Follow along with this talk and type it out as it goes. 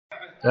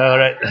All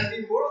right.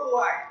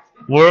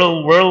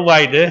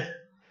 Worldwide, eh?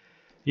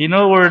 You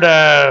know where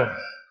the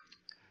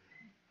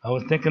I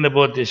was thinking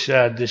about this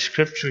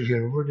scripture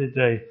here. Where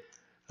did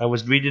I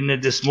was reading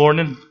it this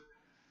morning,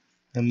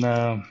 and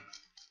okay,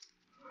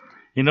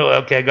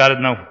 I got it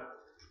now.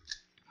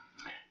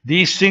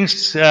 These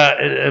things,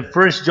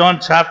 First John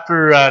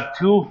chapter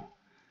 2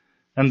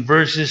 and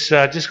verses.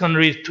 Just going to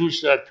read two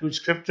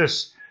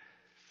scriptures.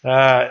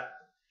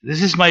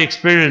 This is my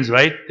experience,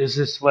 right? This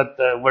is what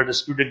where the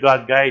Spirit of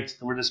God guides,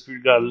 where the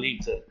Spirit of God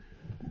leads.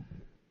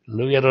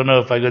 Louis, I don't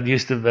know if I got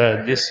used to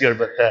this year,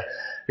 but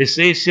it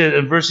says here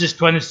in verses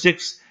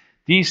 26,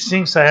 these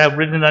things I have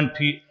written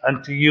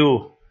unto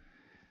you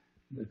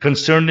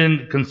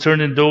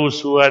concerning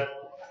those who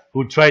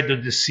try to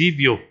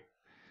deceive you.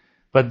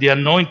 But the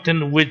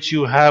anointing which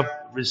you have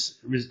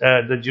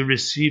that you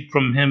received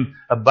from Him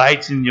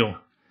abides in you,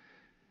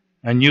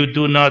 and you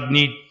do not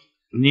need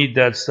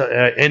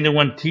that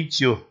anyone teach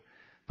you,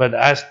 but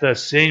as the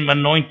same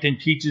anointing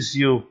teaches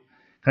you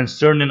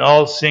concerning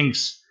all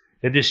things,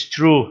 it is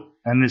true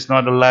and it's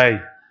not a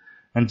lie.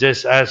 And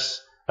just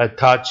as I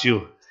taught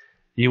you,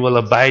 He will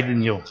abide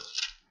in you.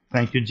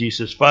 Thank you,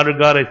 Jesus. Father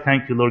God, I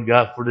thank you, Lord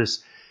God, for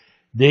this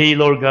day,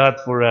 Lord God,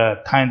 for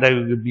a time that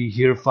we will be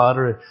here,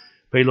 Father. I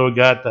pray, Lord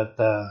God, that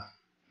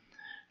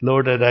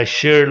Lord, that I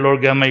share,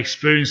 Lord God, my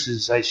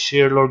experiences. I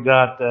share, Lord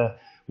God,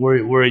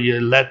 where you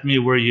let me,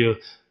 where you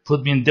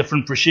put me in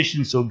different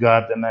positions, oh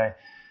God. And I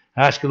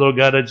ask you, Lord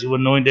God, that you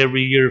anoint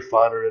every year,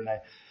 Father.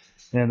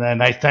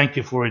 And I thank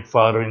you for it,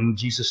 Father. In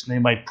Jesus'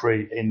 name I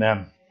pray.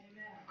 Amen.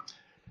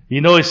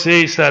 You know, it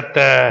says that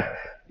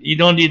you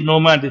don't need no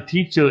man to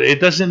teach you. It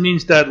doesn't mean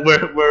that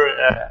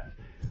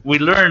we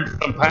learn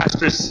from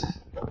pastors.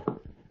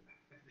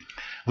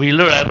 We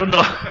learn. I don't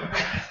know,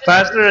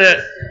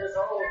 Pastor.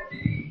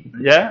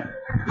 Yeah.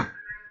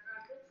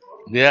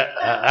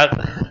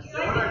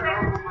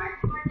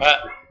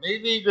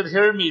 Maybe you could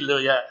hear me, Lou.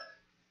 Yeah.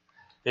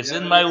 It's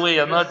in my way.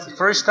 I'm not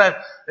first time.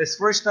 It's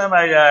first time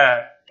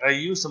I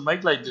use a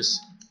mic like this.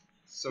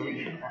 So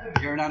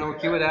you're not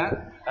okay with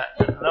that?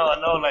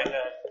 No, like.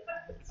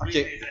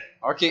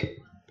 Okay.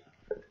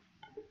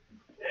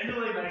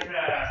 Anyway, like.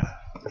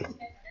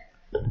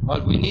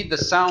 Well, we need the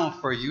sound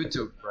for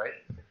YouTube, right?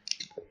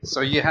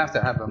 So you have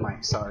to have a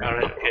mic. Sorry. All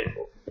right. Okay.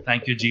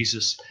 Thank you,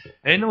 Jesus.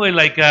 Anyway,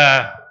 like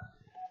I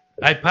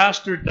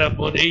pastored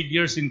about 8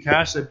 years in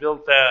Cass. I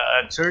built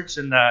a church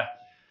and I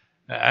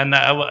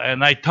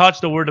taught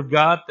the Word of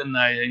God and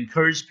I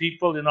encouraged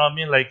people. You know what I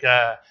mean? Like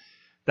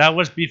that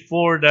was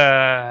before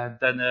the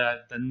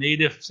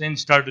native sin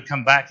started to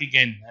come back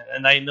again.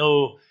 And I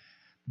know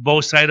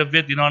both sides of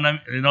it. You know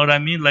what I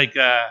mean? Like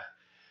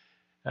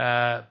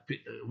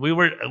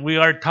we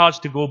are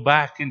taught to go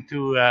back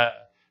into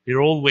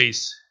your old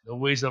ways, the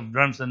ways of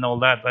drums and all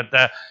that.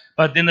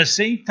 But in the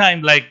same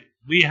time, like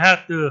we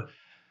have to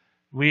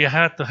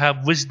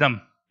have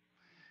wisdom.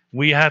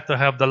 We have to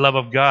have the love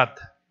of God.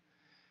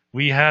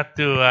 We have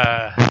to.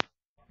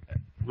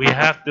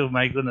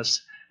 My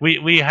goodness.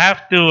 We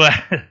have to.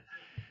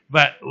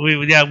 But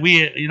we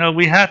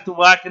have to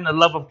walk in the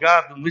love of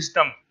God and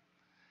wisdom.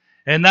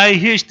 And I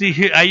used to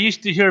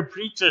hear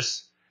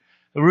preachers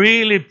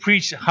really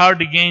preach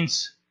hard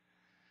against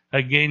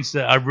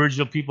the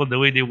Aboriginal people, the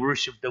way they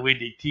worship, the way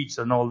they teach,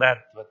 and all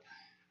that. But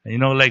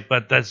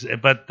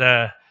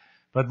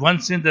but one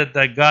thing that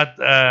God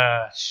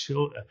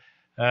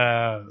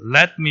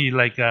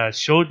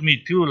showed me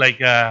too,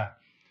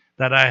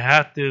 that I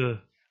have to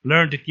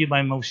learn to keep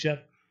my mouth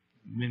shut,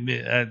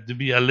 to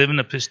be a living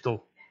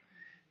epistle,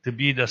 to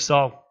be the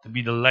salt, to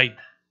be the light,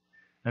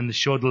 and to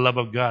show the love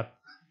of God.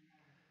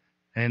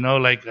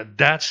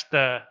 That's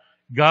the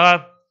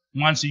God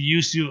wants to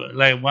use you,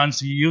 wants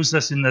to use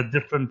us in the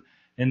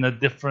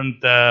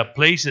different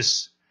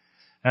places.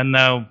 And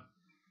I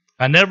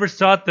never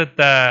thought that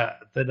I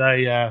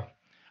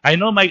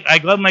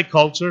got my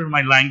culture,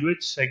 my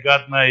language, I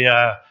got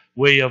my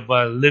way of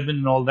living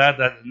and all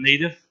that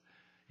native.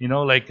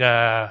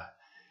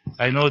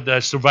 I know the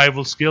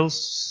survival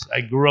skills. I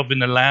grew up in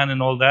the land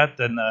and all that,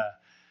 and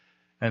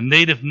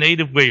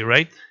native way,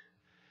 right?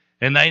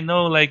 And I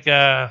know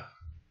the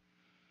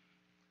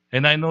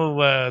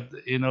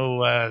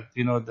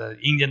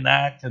Indian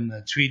Act and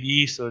the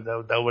treaties, so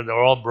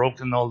they're all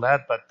broken and all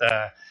that. But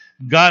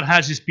God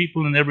has His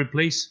people in every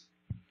place.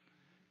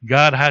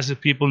 God has His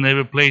people in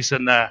every place.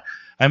 And I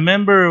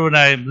remember when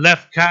I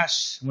left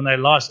Cash, when I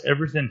lost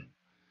everything,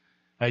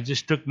 I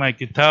just took my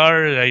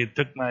guitar, I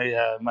took my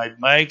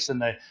mics,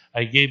 and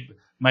I gave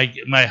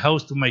my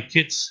house to my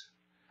kids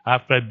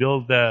after I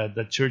built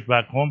the church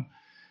back home.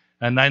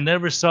 And I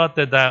never thought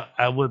that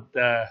I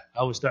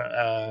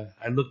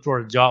looked for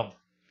a job.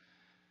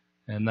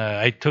 And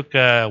I took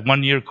a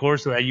 1-year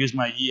course where I used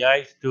my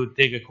EI to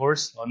take a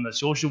course on the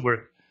social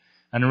work.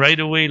 And right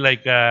away,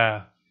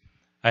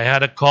 I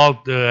had a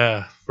call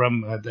I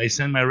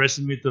sent my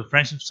resume to the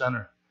Friendship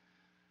Center.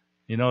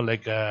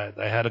 I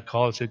had a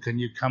call, said, can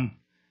you come,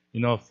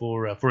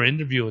 for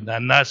interview?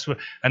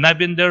 And I've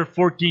been there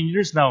 14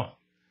 years now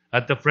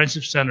at the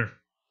Friendship Center.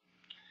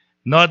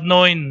 Not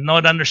knowing,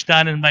 not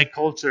understanding my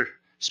culture,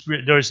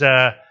 spirit. There's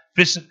a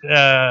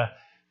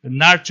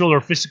natural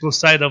or physical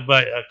side of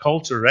a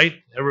culture,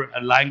 right? A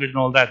language and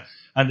all that.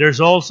 And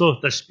there's also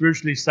the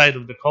spiritually side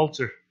of the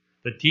culture,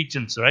 the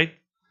teachings, right?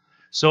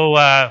 So,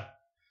 like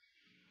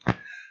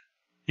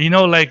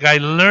I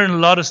learned a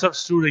lot of stuff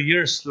through the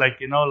years.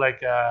 Like,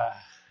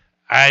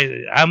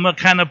 I'm a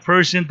kind of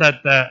person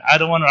that I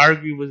don't want to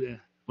argue with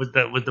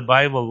the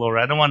Bible, or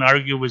I don't want to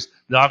argue with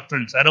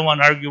doctrines. I don't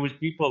want to argue with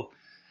people.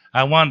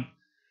 I want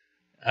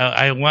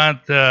I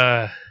want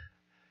I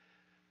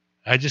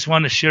just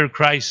want to share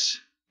Christ.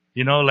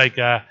 Like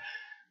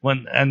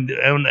when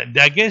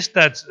I guess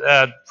that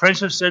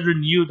Friends of Cedar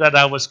knew that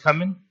I was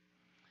coming.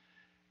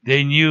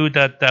 They knew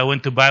that I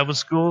went to Bible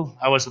school.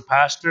 I was a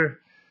pastor.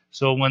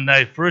 So when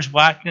I first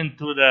walked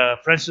into the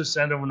Friendship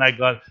Center, when I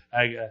got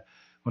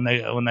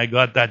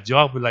that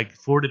job, with like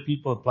 40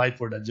 people applied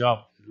for that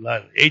job, a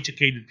lot of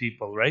educated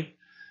people, right?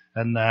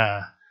 And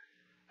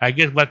I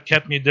guess what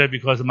kept me there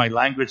because of my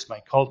language, my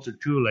culture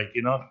too,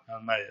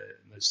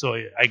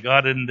 so I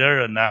got in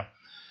there, and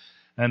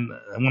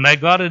when I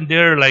got in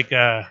there, like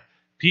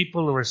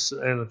people were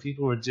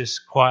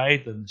just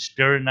quiet and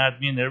staring at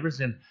me and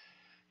everything.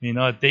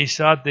 They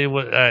thought they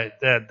would.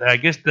 I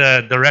guess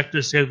the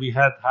director said we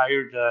had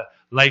hired a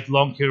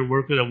lifelong care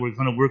worker that were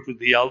going to work with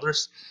the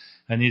elders,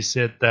 and he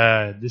said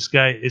this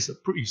guy is a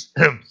priest.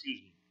 Excuse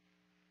me.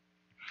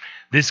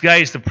 This guy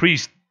is the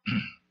priest.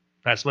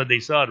 That's what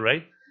they thought,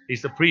 right?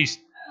 He's the priest.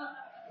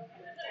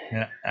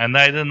 Yeah. And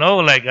I don't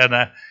know,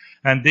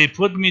 and they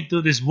put me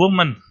to this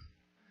woman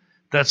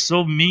that's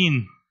so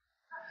mean,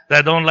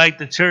 that don't like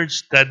the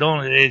church,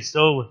 it's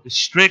so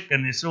strict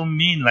and it's so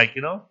mean,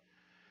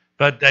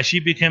 But she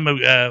became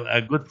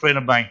a good friend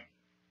of mine.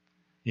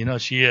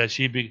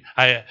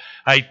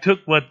 I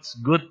took what's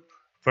good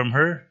from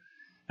her,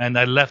 and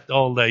I left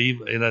all the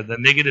evil, the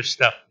negative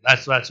stuff.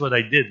 That's what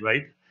I did,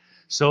 right?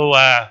 So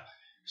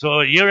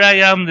here I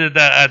am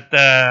at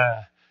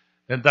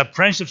the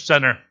Friendship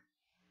Center,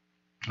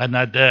 and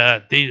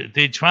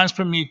they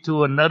transferred me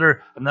to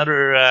another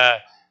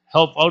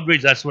health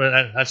outreach. That's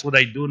what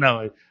I do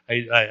now.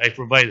 I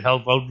provide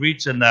health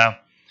outreach, and I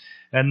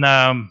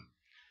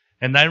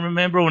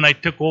remember when I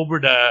took over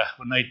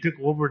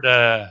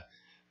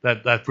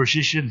that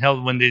position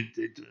held when they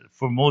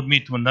promoted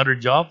me to another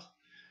job.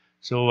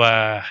 So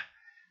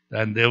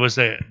and there was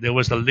a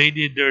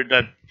lady there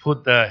that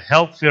put the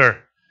health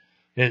fair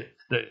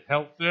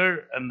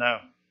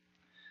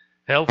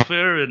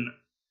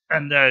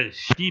and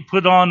she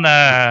put on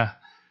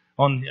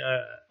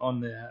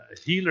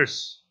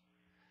healers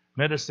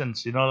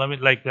medicines.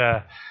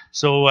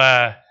 So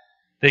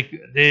they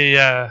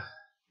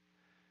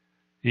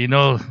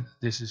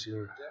this is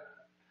your.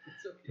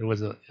 It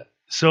was a.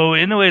 So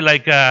anyway,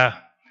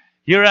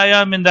 here I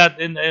am in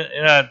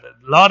a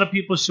lot of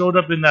people showed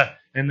up in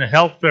the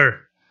health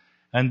fair,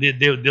 and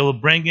they'll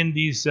bring in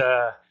these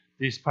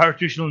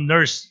practitioner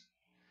nurse,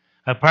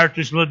 a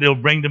practitioner. They'll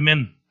bring them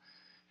in,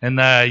 and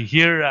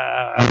here,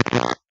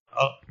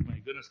 oh my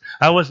goodness,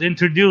 I was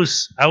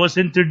introduced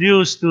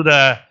to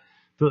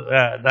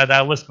that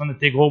I was going to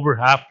take over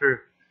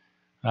after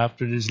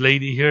this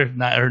lady here.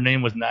 Her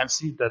name was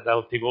Nancy. That I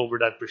would take over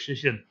that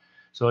position.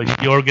 So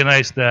she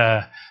organized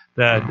the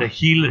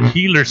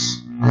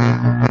healers.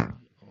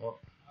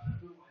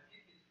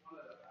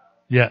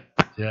 Yeah.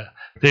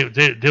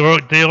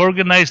 They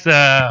organized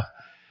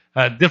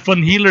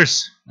different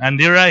healers, and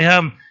there I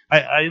am.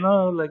 I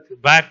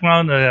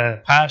background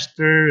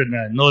pastor, and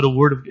I know the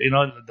word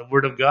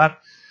of God,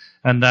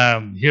 and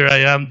here I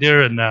am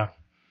there, and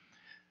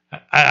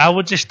I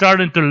was just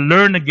starting to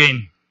learn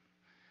again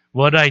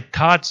what I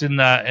taught in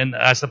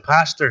as a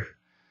pastor.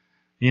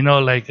 To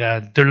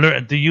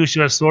learn to use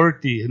your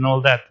authority and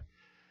all that.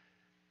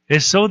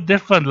 It's so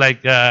different,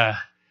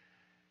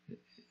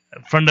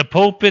 from the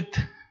pulpit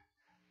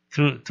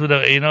to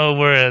the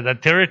where the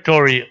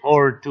territory,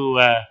 or to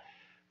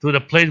the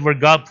place where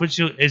God puts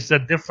you. It's the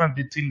difference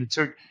between the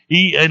church.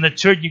 In the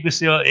church, you can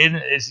say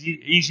it's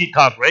easy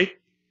talk, right?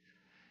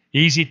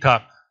 Easy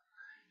talk,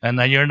 and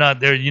you're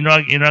not there. You're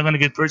not going to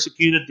get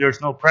persecuted.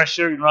 There's no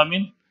pressure. You know what I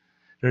mean?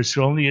 There's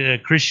only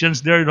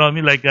Christians there. You know what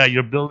I mean?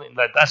 You're building.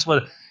 That's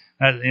what.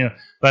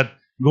 But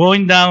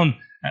going down,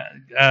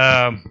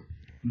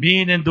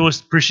 being in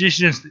those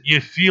positions,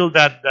 you feel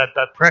that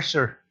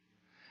pressure.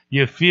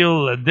 You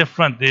feel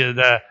different,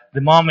 the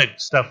demonic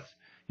stuff.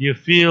 You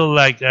feel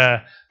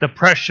the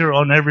pressure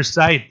on every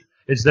side.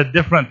 It's the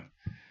different.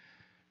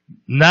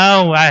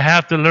 Now I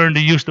have to learn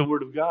to use the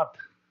Word of God,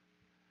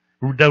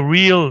 the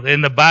real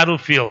in the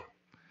battlefield.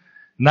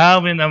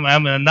 Now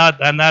I'm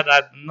not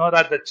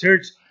at the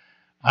church.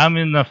 I'm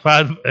in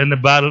the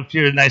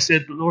battlefield, and I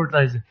said, Lord,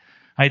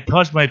 I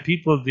taught my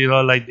people, the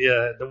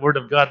Word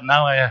of God.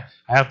 Now I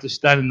have to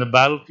stand in the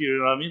battlefield. You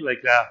know what I mean?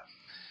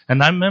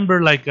 And I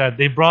remember,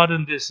 they brought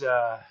in this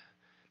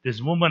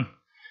woman.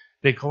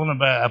 They call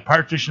her a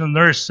practitioner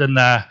nurse, and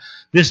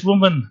this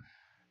woman,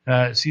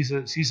 she's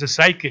a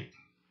psychic.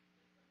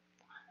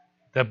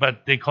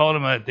 But they call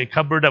him they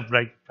covered up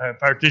like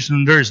practitioner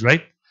nurse,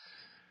 right?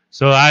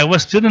 So I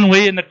was sitting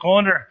way in the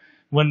corner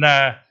when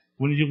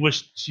when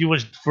she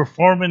was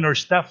performing her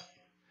stuff.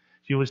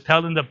 She was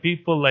telling the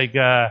people like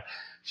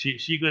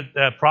she could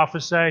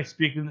prophesy,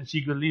 speaking.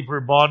 She could leave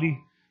her body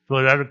to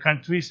other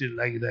countries.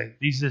 Like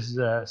this is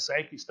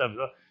psychic stuff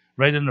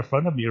right in the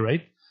front of me,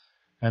 right?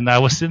 And I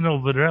was sitting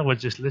over there. I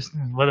was just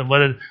listening. What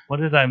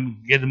did I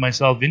get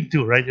myself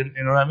into, right? You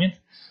know what I mean?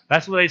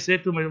 That's what I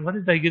said to me. What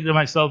did I get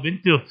myself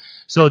into?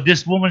 So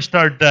this woman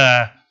started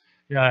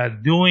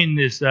doing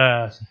this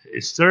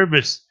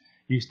service.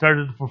 He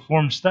started to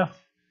perform stuff.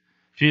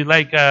 She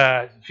like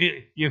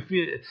you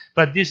feel,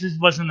 but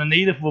wasn't a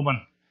native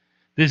woman.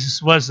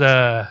 This was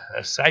a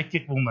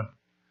psychic woman.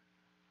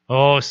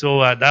 Oh,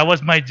 so that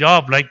was my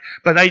job. Like,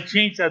 but I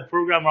changed that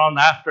program around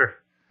after,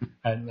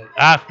 and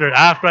after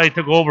I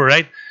took over,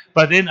 right?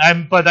 But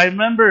I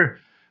remember,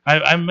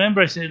 I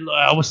remember I said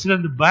I was sitting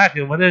in the back,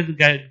 and what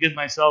did I get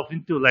myself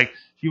into? Like,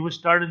 she was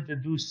starting to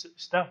do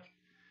stuff.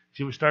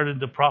 She was starting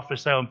to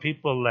prophesy on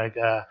people like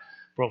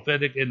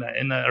prophetic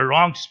in a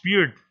wrong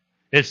spirit.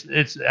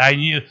 It's I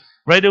knew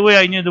right away.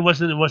 I knew it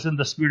wasn't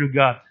the spirit of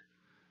God.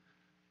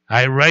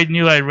 I right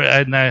knew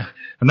and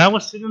I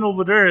was sitting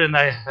over there and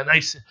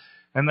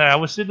I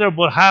was sitting there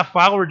about half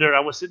hour there. I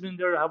was sitting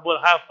there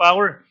about half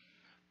hour,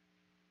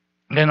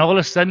 and all of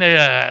a sudden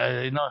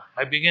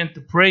I began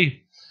to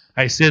pray.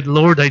 I said,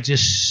 Lord, I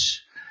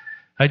just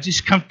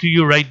come to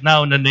you right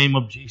now in the name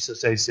of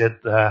Jesus. I said,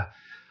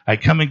 I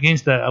come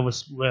against that. I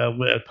was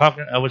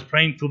talking. I was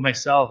praying to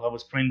myself. I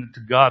was praying to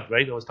God,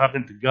 right? I was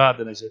talking to God,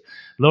 and I said,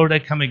 Lord, I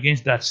come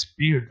against that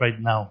spirit right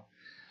now.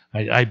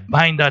 I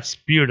bind that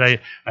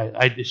spirit.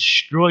 I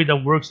destroy the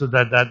works of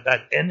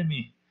that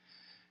enemy.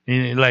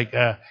 In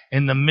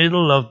the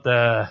middle of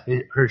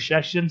her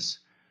sessions,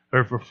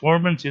 her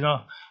performance,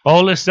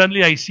 all of a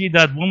sudden I see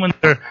that woman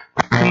there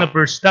packing up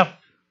her stuff.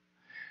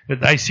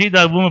 I see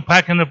that woman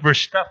packing up her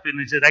stuff, and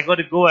I said, I got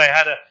to go.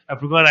 I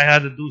forgot I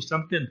had to do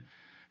something.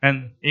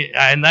 And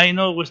I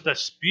know it was the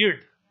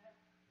spirit.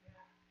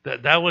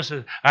 That was.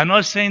 I'm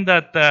not saying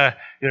that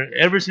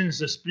everything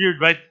is a spirit,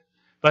 right?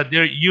 But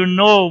there,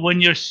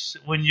 when you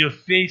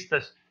face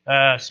the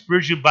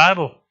spiritual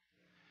battle,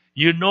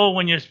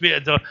 when you're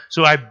spirit.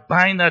 So I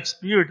bind that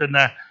spirit, and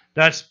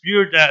that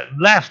spirit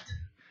left,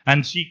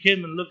 and she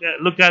came and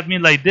looked at me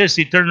like this.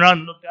 He turned around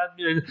and looked at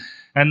me,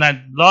 and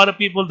a lot of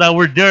people that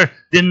were there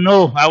didn't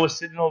know I was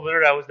sitting over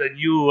there. I was the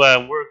new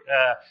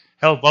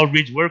health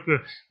outreach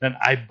worker. Then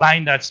I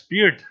bind that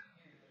spirit.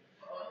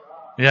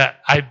 Yeah,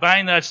 I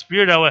bind that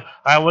spirit.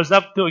 I was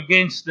up to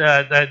against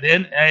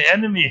the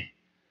enemy,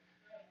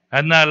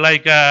 and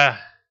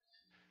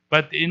but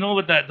what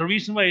the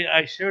reason why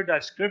I shared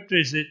that scripture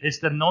is it's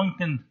the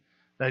anointing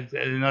that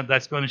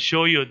that's going to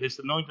show you. It's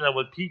the anointing that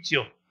will teach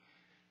you.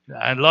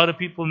 And a lot of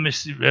people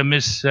interpret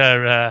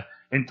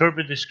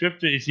the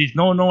scripture. It says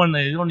no one.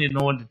 You don't need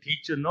no one to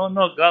teach you. No,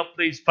 God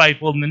plays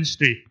fivefold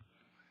ministry.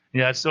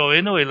 Yeah. So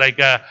anyway,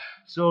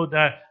 so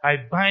that I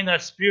bind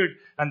that spirit,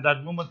 and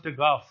that woman took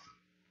off,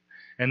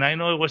 and I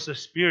know it was a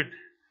spirit,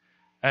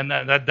 and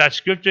that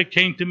scripture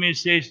came to me and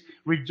says,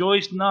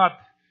 "Rejoice not,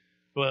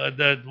 what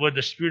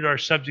the spirit are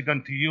subject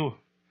unto you,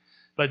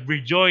 but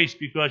rejoice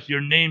because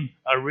your name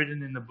are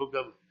written in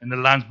the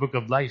Lamb's book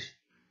of life."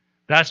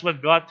 That's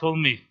what God told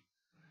me.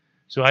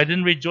 So I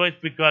didn't rejoice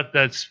because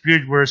the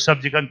spirit were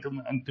subject unto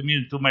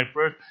me, to my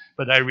birth,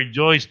 but I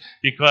rejoiced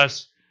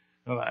because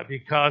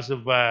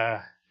of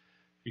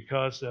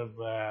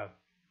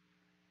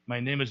my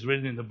name is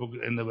written in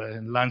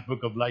the Lamb's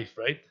book of life,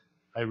 right?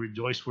 I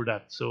rejoice for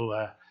that.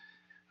 So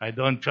I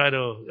don't try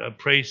to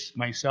praise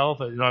myself,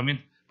 you know what I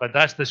mean? But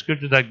that's the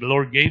scripture that the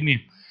Lord gave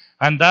me.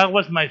 And that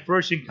was my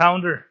first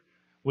encounter,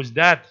 was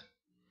that.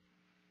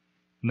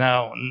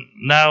 Now,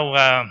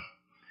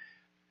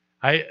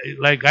 I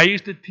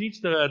used to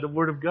teach the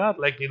Word of God,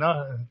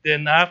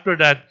 then after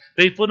that,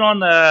 they put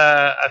on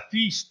a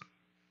feast.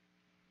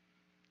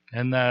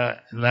 And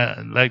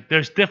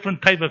there's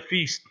different type of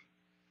feast.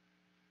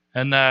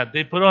 And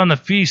they put on a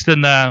feast,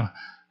 and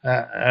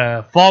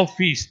fall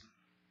feast.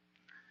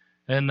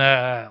 And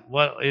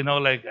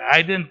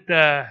I didn't.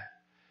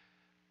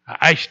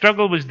 I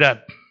struggle with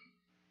that.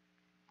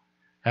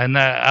 And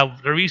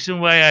the reason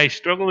why I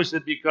struggle with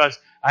it because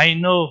I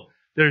know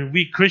there are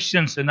weak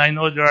Christians, and I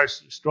know there are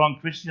strong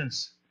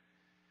Christians.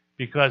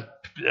 Because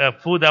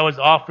food that was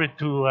offered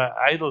to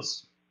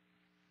idols.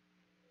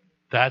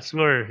 That's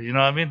where, you know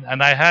what I mean?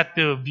 And I had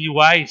to be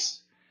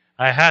wise.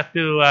 I had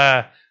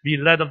to be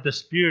led of the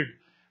Spirit.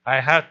 I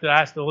had to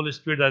ask the Holy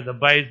Spirit that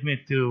abides me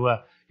to,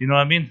 you know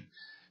what I mean?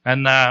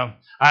 And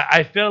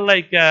I felt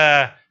like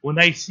when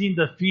I seen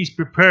the feast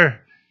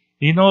prepare,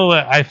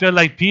 I felt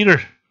like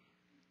Peter.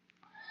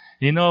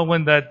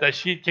 When the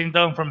sheet came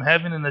down from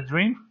heaven in a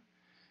dream,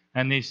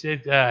 and he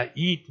said,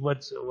 "Eat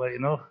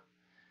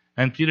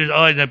and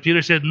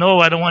Peter said, "No,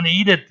 I don't want to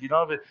eat it.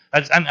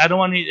 I don't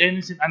want to eat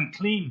anything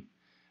unclean.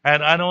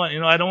 And I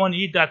don't want to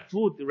eat that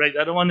food, right?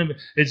 I don't want to.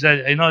 It's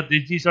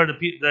these are the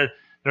people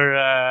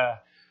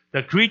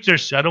the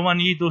creatures. I don't want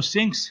to eat those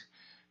things."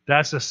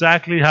 That's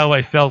exactly how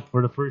I felt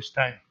for the first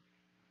time.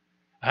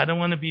 I don't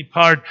want to be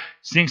part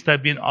things that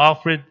have been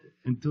offered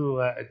into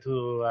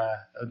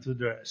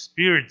the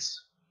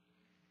spirits.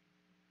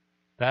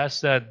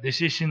 That's a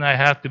decision I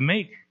have to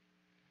make,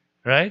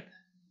 right?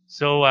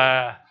 So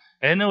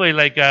anyway,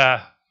 like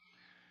I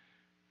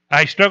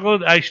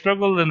struggled,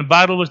 and the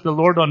battle was the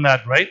Lord on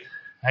that, right?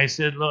 I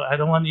said, Lord, I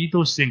don't want to eat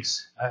those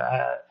things.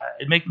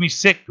 It makes me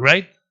sick,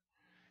 right?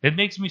 It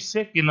makes me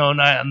sick, and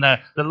the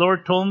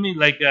Lord told me,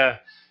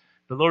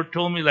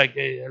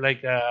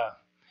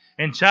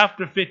 in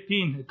chapter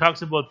 15, it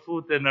talks about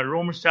food, in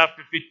Romans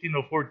chapter 15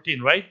 or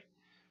 14, right?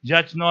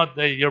 Judge not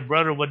your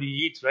brother what he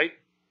eats, right?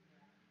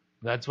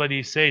 That's what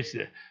he says.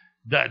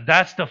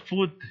 That's the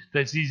food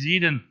that he's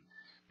eating.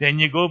 Then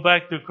you go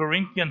back to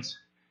Corinthians.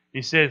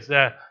 He says,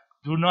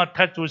 "Do not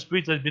touch those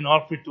spirits that have been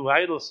offered to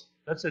idols."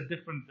 That's a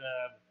different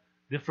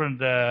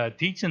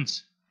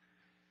teachings.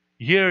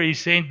 Here he's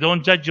saying,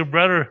 "Don't judge your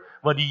brother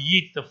what he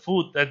eats, the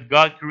food that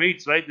God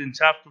creates." Right in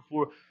chapter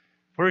 4,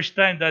 first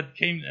time that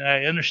came,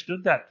 I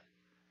understood that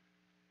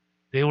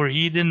they were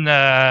eating.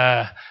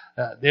 And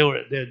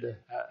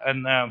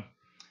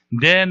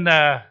then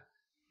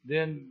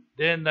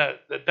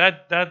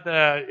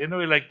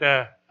like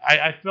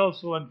I felt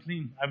so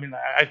unclean. I mean,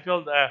 I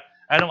felt I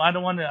don't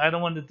want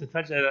to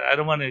touch. I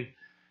don't want to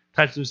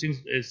touch those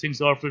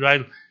things offered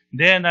idol.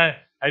 Then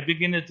I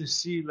began to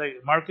see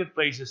like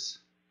marketplaces.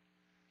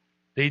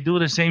 They do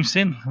the same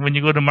sin when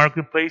you go to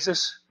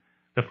marketplaces.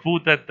 The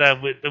food that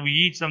we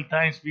eat,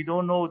 sometimes we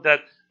don't know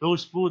that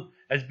those food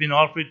has been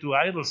offered to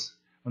idols.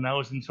 When I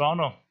was in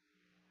Toronto,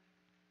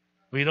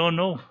 we don't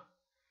know,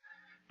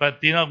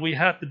 but we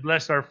have to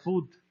bless our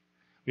food.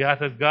 We have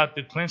to God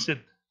to cleanse it,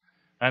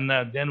 and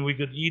then we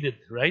could eat it,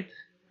 right?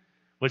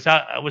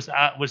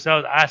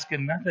 Without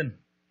asking nothing.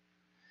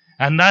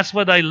 And that's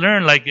what I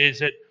learned. Like I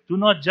said, do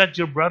not judge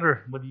your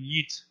brother what he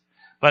eats,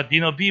 but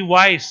be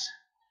wise.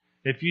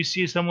 If you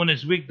see someone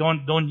is weak,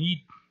 don't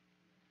eat.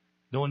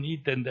 Don't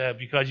eat, and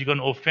because you're going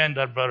to offend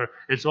that brother.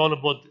 It's all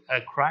about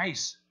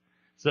Christ.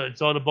 So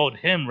it's all about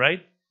Him,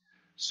 right?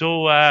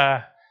 So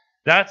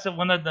that's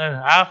one of the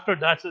after.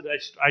 That's what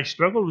I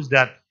struggle with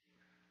that.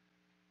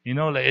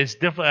 Like it's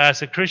different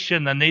as a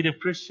Christian, a native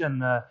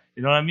Christian.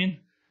 You know what I mean?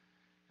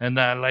 And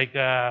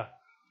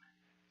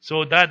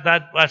so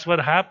that's what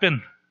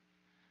happened.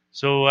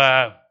 So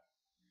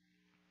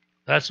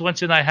that's one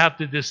thing I have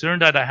to discern.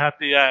 That I have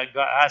to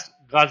ask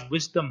God's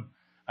wisdom.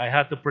 I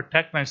have to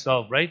protect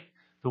myself, right?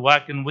 To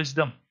walk in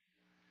wisdom.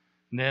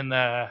 And then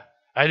I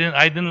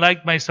didn't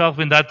like myself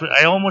in that.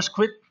 I almost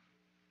quit.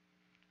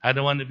 I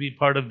don't want to be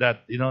part of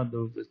that,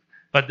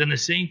 But at the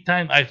same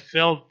time, I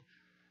felt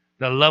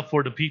the love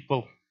for the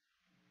people.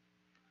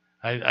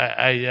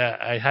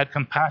 I had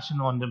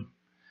compassion on them.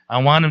 I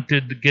want them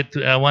to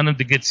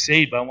get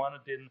saved. I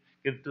wanted to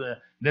get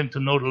them to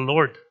know the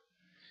Lord.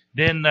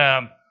 Then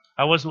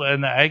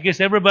and I guess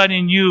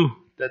everybody knew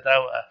that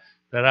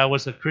I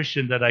was a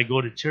Christian, that I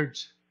go to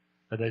church,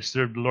 that I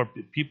serve the Lord.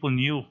 People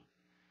knew.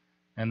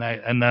 And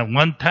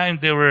one time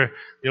they were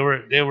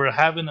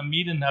having a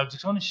meeting. I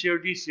just want to share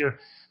this here.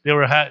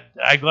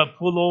 I got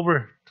pulled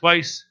over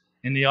twice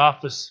in the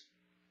office.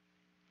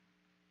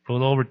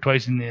 Pulled over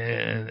twice in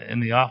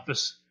the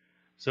office.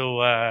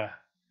 So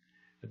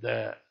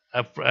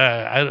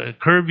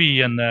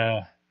Kirby and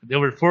there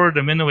were four of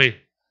them anyway.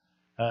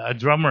 A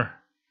drummer.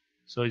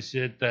 So he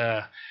said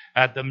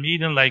at the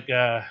meeting, like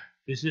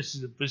this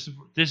is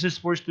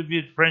supposed to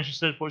be, French is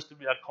supposed to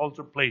be a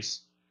culture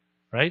place,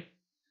 right?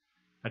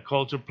 A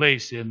culture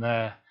place, and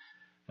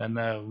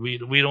we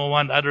don't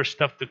want other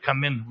stuff to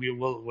come in.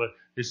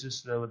 This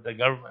is the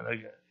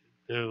government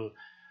to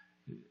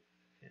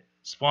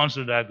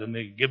sponsor that, and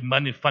they give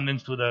money funding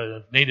to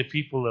the native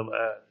people of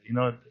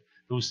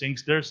those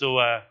things there. So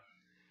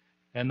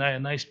and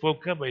I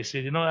spoke up. I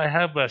said, I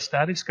have a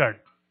status card,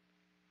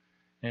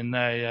 and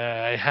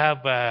I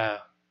have I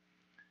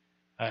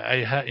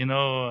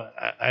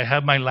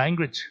have my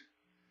language.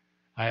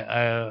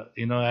 I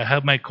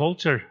have my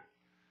culture.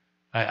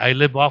 I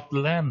live off the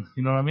land,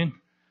 you know what I mean?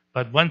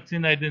 But one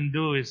thing I didn't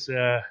do is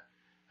I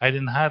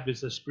didn't have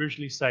is a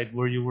spiritually side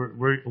where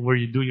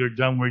you do your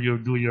job, where you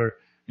do your,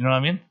 you know what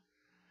I mean?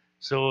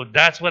 So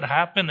that's what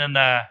happened, and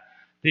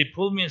they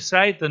pulled me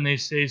aside, and they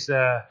says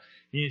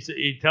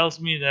he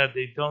tells me that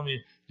they told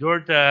me,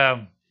 George,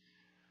 I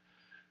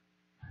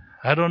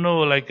don't know,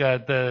 like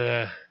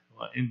they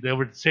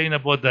were saying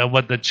about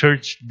what the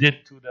church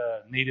did to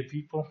the native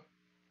people,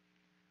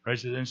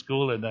 resident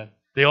school, and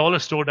they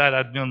always throw that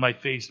at me on my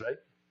face, right?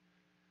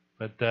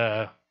 But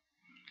I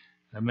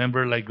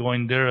remember like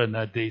going there, and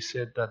they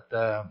said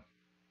that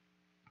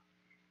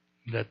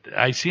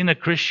I seen a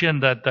Christian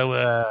that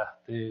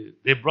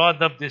they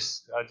brought up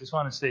this. I just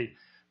want to say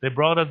they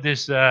brought up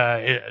this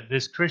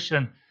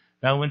Christian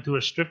that went to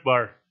a strip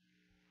bar.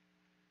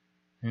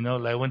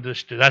 Like went to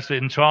that's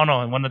in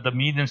Toronto, and one of the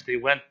meetings they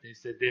went. They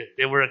said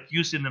they were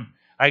accusing him.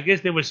 I guess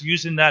they was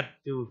using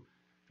that to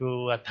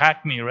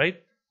attack me,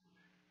 right?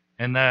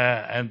 And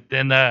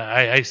then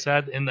I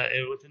sat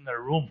it was in the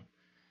room.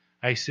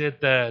 I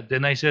said,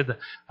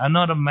 I'm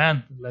not a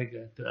man like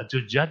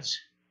to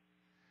judge.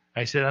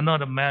 I said, I'm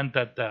not a man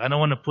that I don't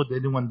want to put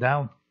anyone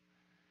down.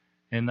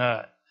 and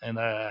and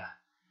uh,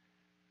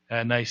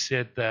 and I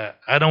said,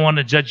 I don't want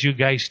to judge you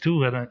guys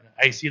too.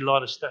 I see a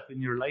lot of stuff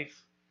in your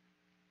life.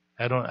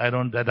 I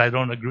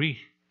don't agree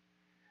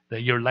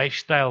that your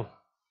lifestyle.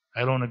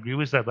 I don't agree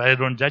with that, but I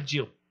don't judge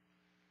you.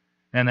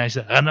 And I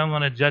said, I don't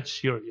want to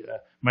judge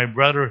my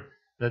brother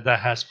that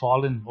has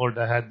fallen or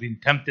that had been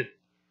tempted,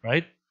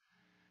 right?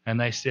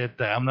 And I said,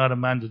 I'm not a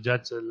man to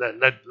judge.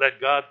 Let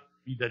God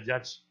be the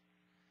judge,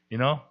 you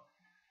know.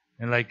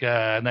 And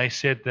I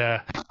said,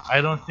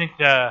 I don't think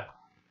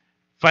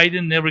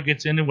fighting never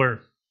gets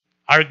anywhere.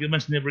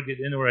 Arguments never get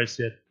anywhere. I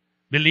said,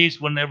 beliefs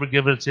will never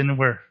get us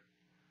anywhere.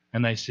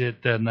 And I said,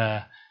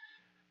 and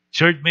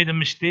church made a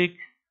mistake,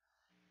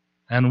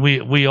 and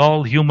we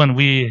all human.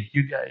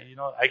 You guys,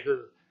 I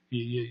could,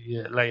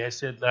 like I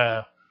said,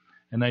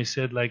 and I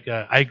said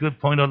I could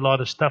point a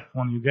lot of stuff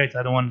on you guys.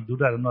 I don't want to do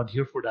that. I'm not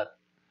here for that.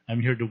 I'm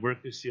here to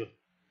work with you.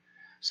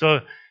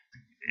 So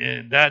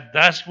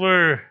that's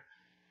where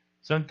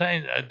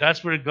sometimes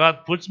that's where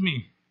God puts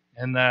me,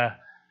 and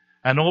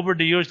over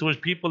the years there was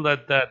people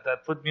that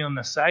put me on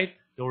the side.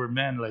 There were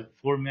men, like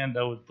 4 men,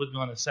 that would put me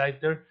on the side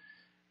there.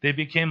 They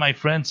became my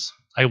friends.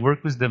 I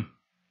worked with them.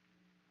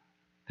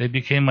 They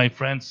became my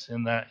friends,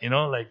 and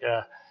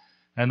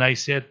and I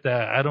said,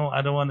 I don't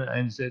want to.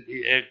 And said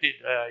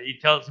he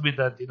tells me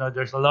that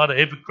there's a lot of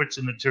hypocrites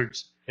in the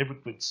church,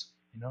 hypocrites,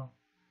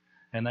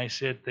 And I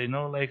said, I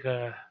know.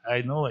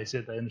 I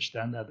said, I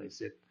understand that. I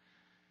said,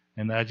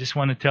 and I just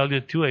want to tell you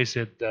too. I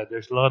said,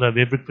 there's a lot of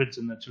hypocrites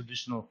in the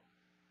traditional.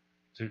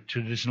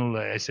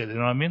 I said, you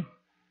know what I mean?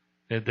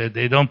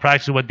 They don't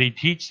practice what they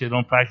teach. They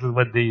don't practice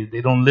what they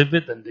don't live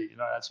it, and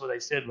that's what I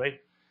said, right?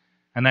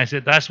 And I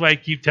said, that's why I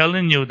keep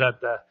telling you that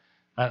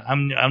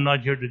I'm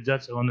not here to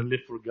judge. I want to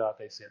live for God.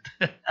 I said.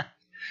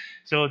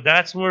 So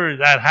that's where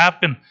that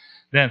happened.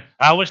 Then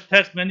I was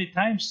tested many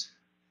times.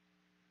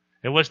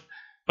 It was,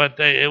 but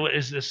it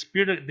was the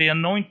spirit, the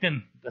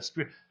anointing, the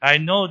spirit. I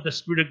know the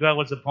spirit of God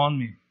was upon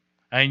me.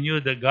 I knew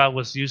that God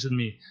was using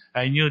me.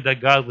 I knew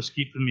that God was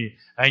keeping me.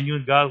 I knew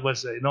God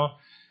was,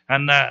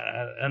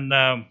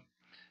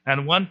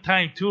 and one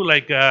time too,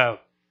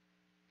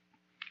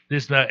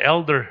 this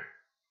elder,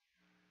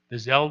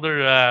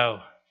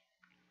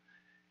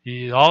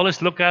 he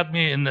always looked at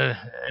me in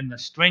a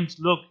strange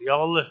look.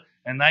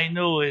 And I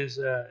know it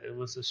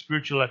was a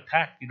spiritual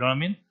attack. You know what I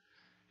mean?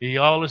 He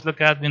always looked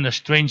at me in a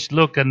strange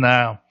look, and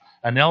an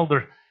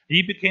elder.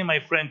 He became my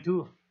friend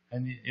too,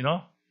 and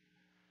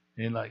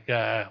and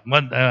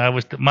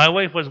my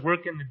wife was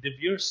working at De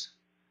Beers.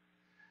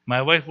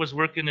 My wife was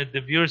working at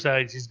De Beers.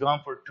 She's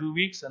gone for 2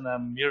 weeks, and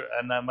I'm here,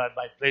 and I'm at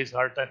my place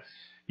hard time.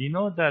 You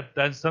know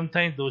that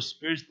sometimes those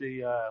spirits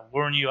they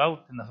warn you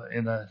out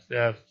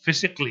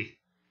physically,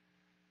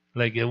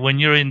 like when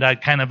you're in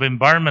that kind of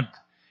environment,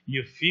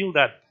 you feel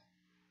that.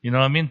 You know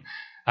what I mean?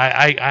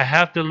 I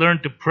have to learn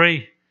to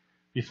pray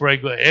before I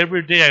go.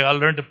 Every day I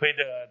learn to pray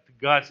to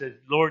God. Says,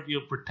 Lord,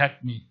 you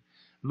protect me.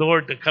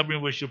 Lord, cover me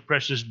with your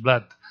precious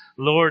blood.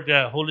 Lord,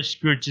 Holy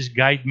Spirit, just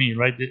guide me.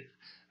 Right?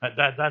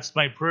 That's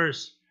my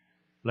prayers.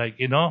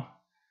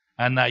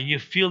 And you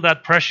feel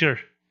that pressure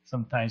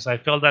sometimes. I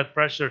felt that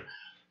pressure,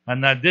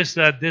 and this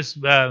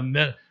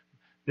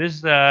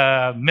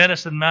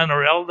medicine man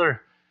or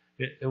elder,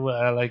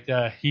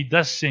 he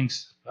does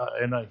things,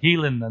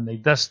 healing, and he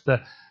does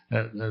the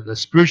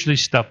spiritually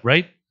stuff,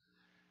 right?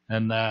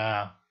 And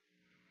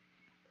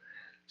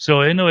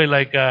so anyway,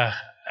 I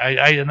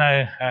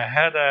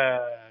had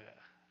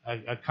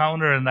a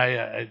counter, and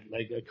I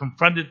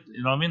confronted,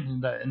 you know what I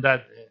mean,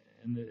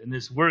 in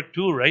this work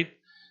too, right?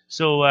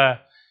 So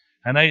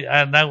and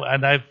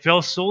I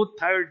felt so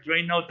tired,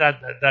 drained out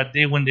that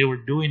day when they were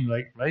doing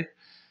right.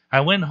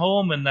 I went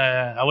home, and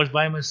I was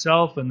by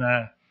myself, and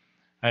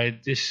I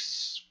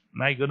just,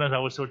 my goodness, I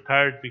was so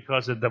tired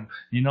because of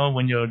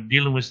when you're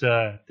dealing with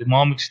the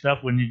demonic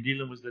stuff, when you're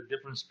dealing with the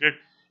different spirit,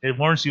 it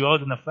warns you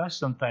out in the flesh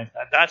sometimes.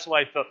 That's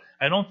why I felt.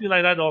 I don't feel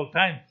like that all the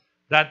time.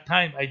 That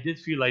time I did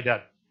feel like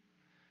that,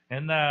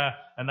 and I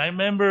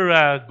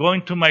remember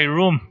going to my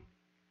room.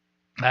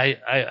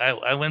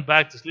 I went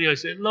back to sleep. I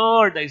said,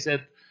 Lord, I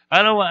said,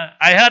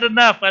 I had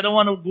enough. I don't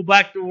want to go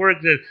back to work.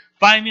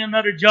 Find me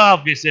another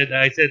job. I said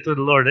to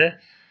the Lord,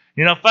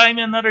 find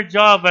me another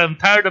job. I'm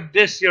tired of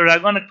this here.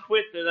 I'm going to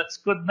quit. That's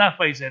good enough.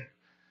 I said,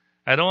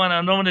 I don't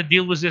want to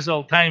deal with this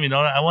all the time.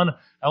 I want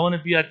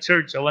to be at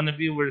church. I want to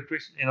be with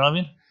Christian. You know what I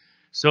mean?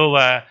 So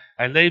I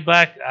lay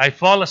back. I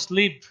fall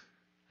asleep.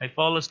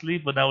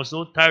 But I was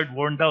so tired,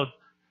 worn out,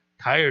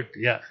 tired.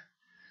 Yeah.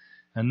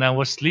 And I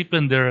was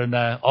sleeping there, and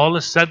all of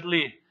a sudden,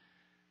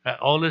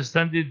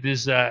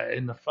 this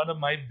in the front of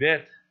my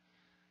bed,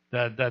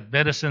 that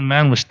medicine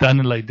man was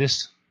standing like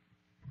this.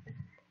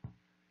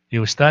 He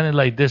was standing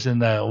like this,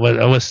 and I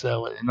was, you know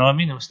what I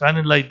mean? He was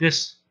standing like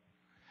this,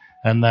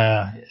 and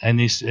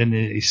he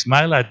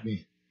smiled at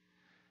me,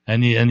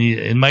 and he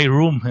in my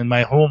room, in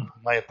my home,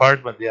 my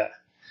apartment, yeah,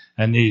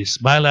 and he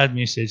smiled at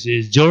me. He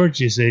says, George,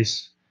 he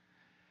says,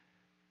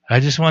 I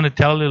just want to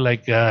tell you,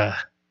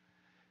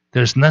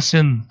 there's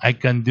nothing I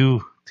can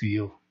do to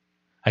you.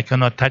 I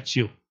cannot touch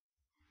you.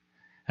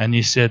 And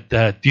he said,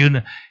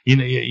 you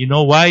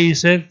know why? He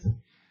said,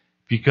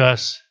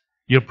 because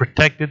you're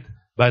protected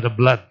by the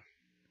blood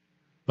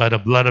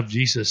of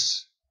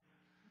Jesus.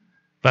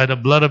 By the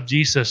blood of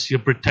Jesus, you're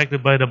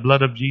protected by the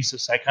blood of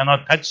Jesus. I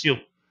cannot touch you.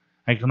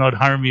 I cannot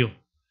harm you.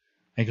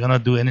 I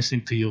cannot do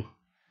anything to you.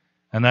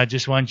 And I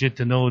just want you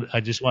to know. I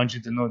just want you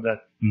to know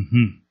that.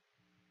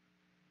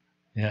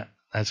 Yeah,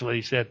 that's what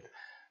he said.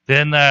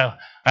 Then when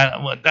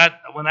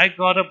I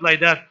got up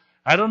like that,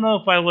 I don't know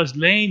if I was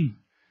laying,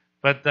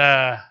 but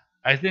I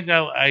think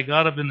I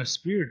got up in the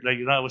spirit. Like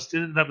I was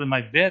sitting up in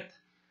my bed.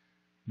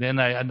 Then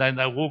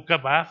I woke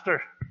up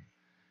after.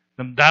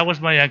 And that was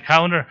my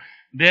encounter.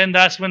 Then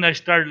that's when I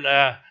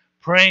started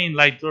praying,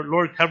 like,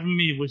 Lord, cover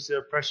me with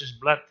your precious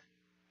blood.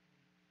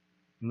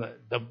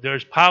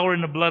 There's power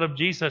in the blood of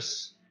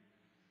Jesus.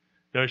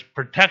 There's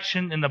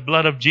protection in the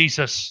blood of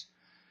Jesus.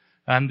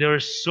 And there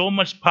is so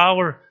much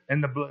power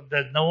in the blood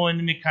that no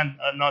enemy can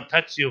not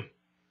touch you.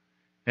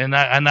 And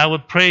I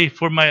would pray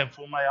for my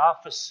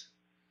office.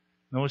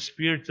 No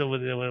spirit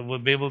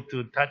would be able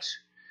to touch.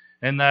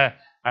 And I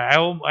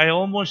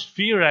almost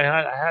fear I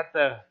had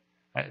to,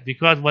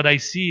 because what I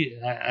see,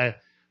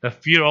 the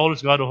fear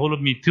always got a hold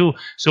of me too.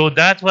 So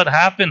that's what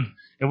happened.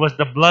 It was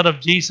the blood of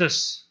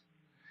Jesus.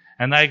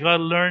 And I got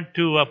to learn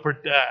to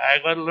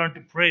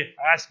pray.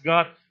 Ask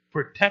God,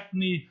 protect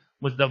me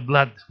with the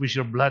blood, with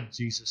your blood,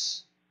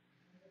 Jesus.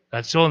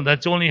 That's all.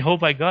 That's the only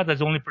hope I got. That's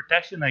the only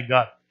protection I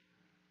got.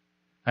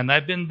 And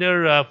I've been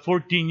there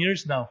 14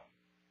 years now.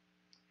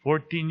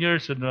 14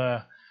 years, and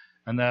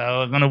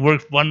I'm gonna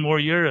work one more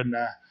year, and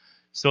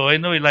so I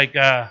know, like,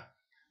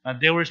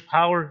 there was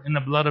power in the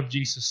blood of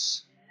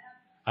Jesus.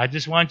 I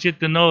just want you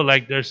to know,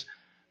 like, there's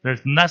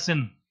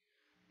nothing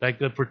that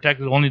could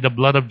protect us. Only the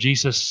blood of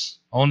Jesus,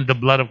 only the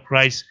blood of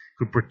Christ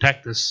could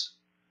protect us.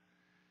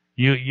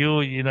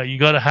 You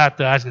gotta have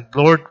to ask,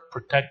 Lord,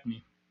 protect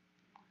me,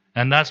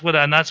 and that's what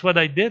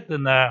I did,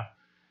 and I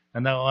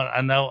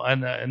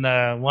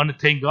want to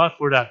thank God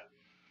for that,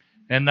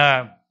 and.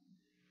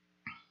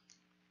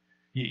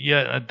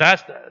 Yeah,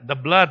 that's the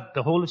blood,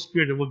 the Holy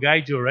Spirit that will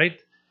guide you, right?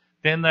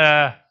 Then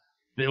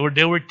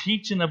they were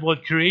teaching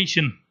about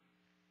creation.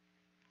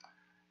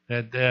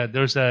 That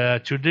there's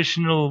a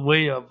traditional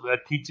way of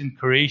teaching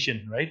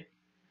creation, right?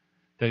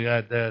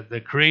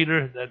 The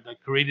Creator that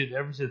created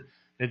everything.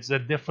 It's a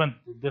different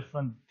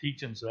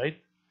teachings,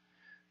 right?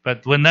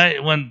 But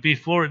when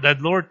before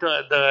that Lord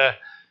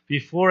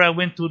before I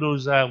went to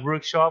those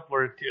workshop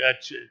or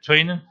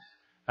training,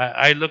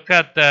 I look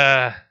at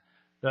the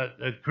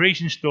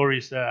creation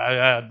stories,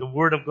 the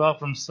Word of God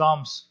from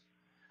Psalms,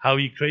 how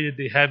He created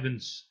the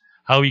heavens,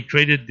 how He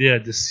created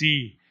the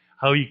sea,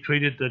 how He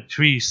created the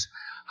trees,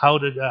 how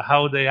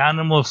the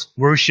animals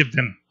worship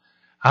Him,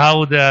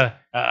 how the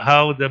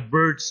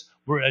birds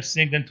were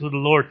singing to the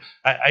Lord.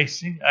 I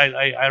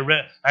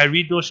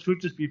read those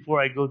scriptures before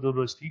I go to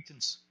those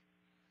teachings.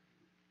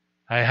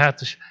 I have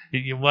to.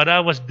 What I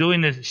was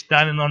doing is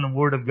standing on the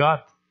Word of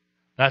God.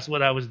 That's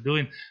what I was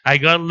doing. I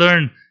got to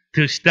learn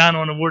to stand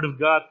on the Word of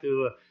God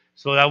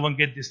so I won't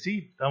get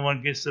deceived. I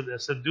won't get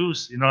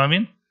seduced. You know what I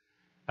mean?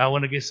 I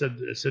want to get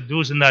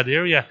seduced in that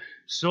area.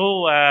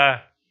 So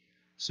like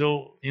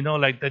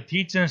the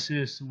teachings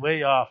is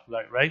way off,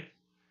 like, right?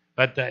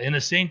 But in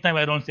the same time,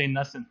 I don't say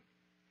nothing.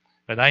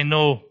 But I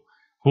know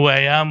who I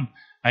am.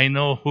 I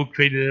know who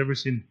created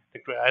everything.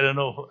 I don't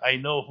know. I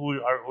know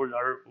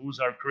who's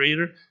our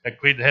Creator that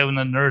created heaven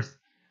and earth.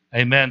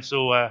 Amen.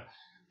 So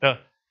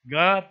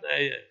God,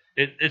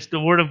 it's the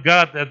Word of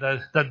God that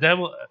the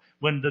devil.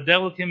 When the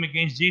devil came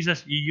against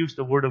Jesus, he used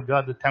the Word of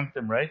God to tempt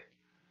him, right?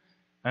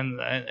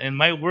 And in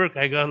my work,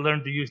 I got to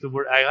learn to use the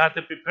Word. I have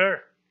to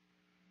prepare.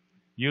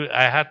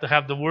 I have to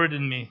have the Word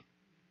in me,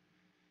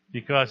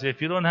 because if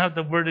you don't have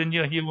the Word in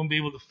you, you won't be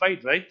able to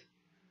fight, right?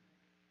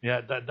 Yeah,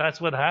 that's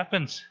what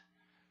happens.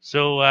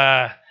 So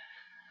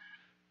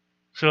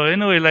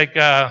anyway, like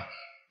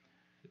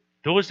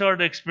those are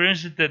the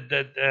experiences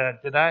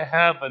that I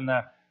have, and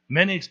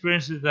many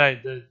experiences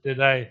that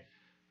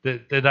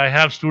I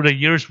have through the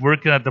years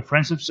working at the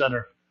Friendship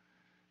Center.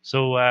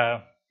 So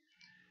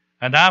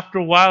and after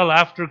a while,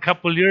 after a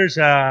couple of years,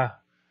 a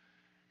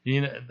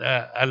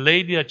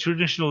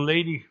traditional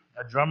lady,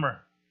 a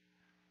drummer,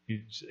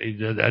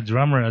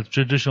 a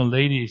traditional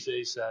lady,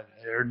 says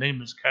her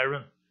name is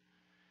Karen,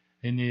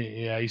 and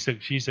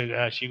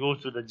she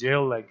goes to the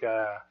jail, like.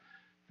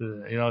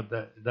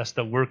 That's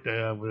the work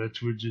with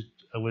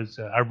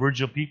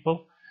Aboriginal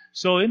people.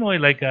 So anyway,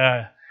 like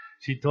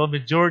she told me,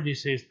 George, he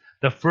says,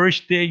 the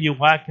first day you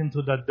walk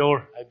into the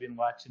door, I've been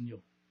watching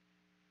you.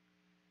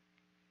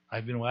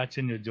 I've been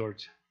watching you,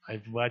 George.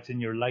 I've been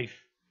watching your life.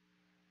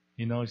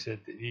 He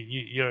said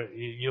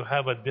you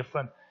have a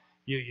different.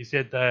 You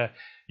said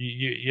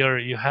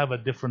you have a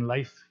different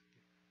life.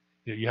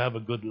 You have a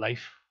good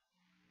life.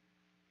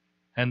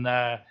 And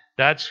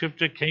that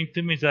scripture came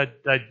to me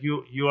that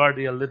you are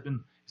the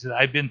living. He said,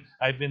 I've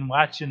been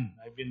watching,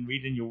 I've been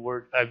reading your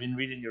word, I've been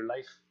reading your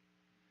life.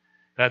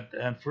 That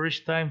and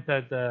first time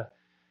that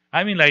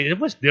like it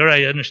was there,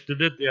 I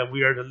understood it. Yeah,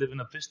 we are the living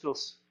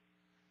epistles,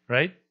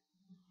 right?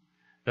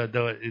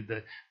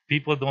 The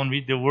people don't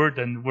read the word,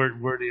 and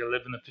we're the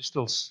 11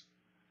 epistles.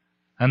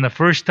 And the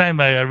first time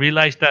I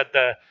realized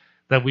that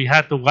we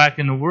had to walk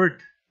in the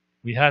word,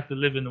 we had to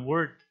live in the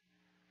word,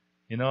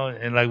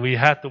 and like we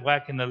had to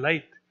walk in the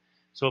light,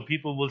 so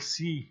people will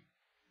see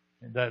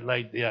that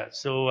light. Yeah.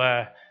 So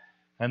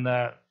and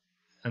uh,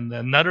 and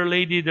another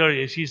lady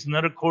there, she's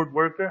another court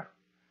worker.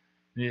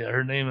 Yeah,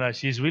 her name,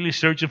 she's really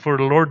searching for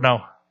the Lord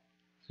now.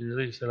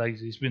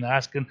 She's been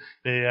asking.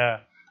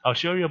 I'll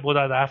show you about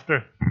that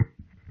after.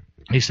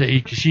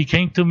 She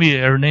came to me.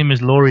 Her name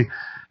is Lori,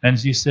 and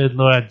she said,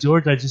 "Lord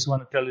George, I just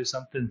want to tell you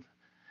something.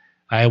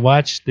 I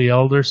watch the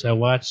elders. I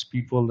watch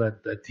people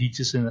that teach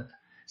us, and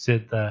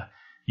said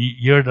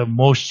you're the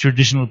most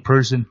traditional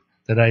person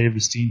that I ever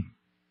seen.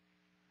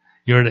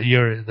 You're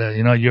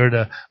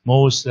the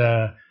most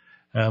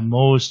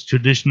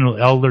traditional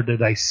elder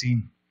that I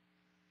seen.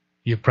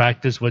 You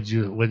practice what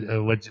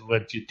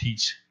you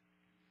teach.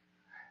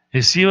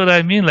 You see what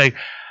I mean? Like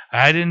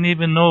I didn't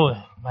even know.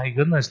 My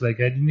goodness, like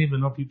I didn't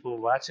even know people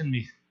were watching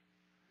me.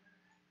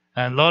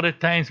 And a lot of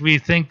times we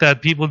think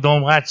that people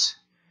don't watch.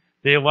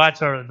 They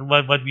watch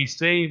what we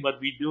say,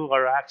 what we do,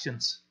 our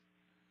actions,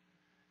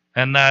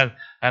 and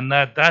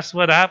that's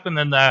what happened.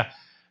 Then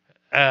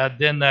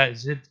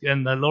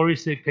Lori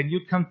said, "Can you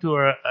come to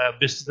our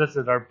business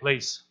at our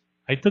place?"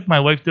 I took my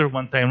wife there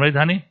one time, right,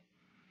 honey?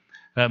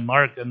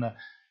 Mark,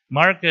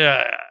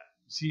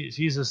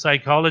 she's a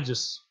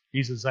psychologist.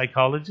 He's a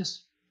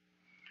psychologist,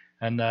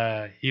 and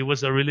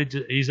he's a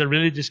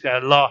religious guy.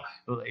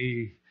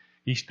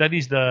 He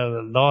studies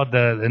the law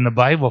in the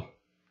Bible,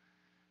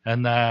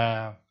 and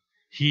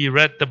he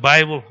read the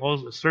Bible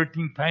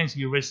 13 times.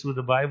 He read through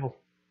the Bible.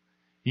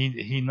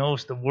 He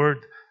knows the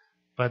word,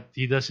 but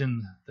he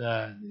doesn't.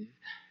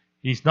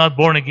 He's not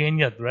born again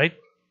yet, right?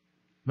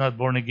 Not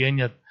born again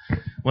yet.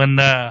 When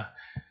they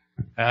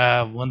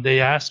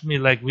ask me,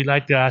 like, we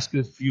like to ask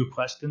you a few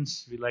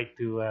questions. We like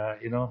to,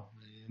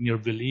 in your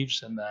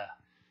beliefs, and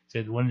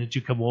said, "When did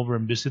you come over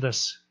and visit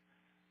us?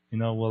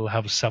 We'll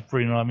have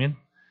supper." You know what I mean?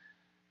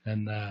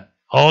 And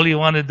all you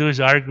want to do is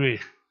argue.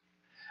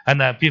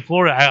 And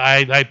before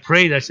I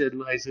prayed, I said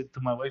to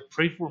my wife,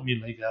 "Pray for me."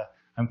 Like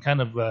I'm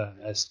kind of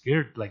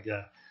scared. Like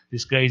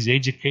this guy is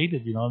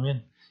educated. You know what I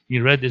mean? He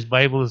read his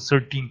Bible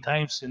 13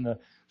 times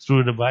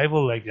through the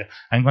Bible. Like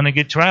I'm gonna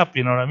get trapped.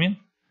 You know what I mean?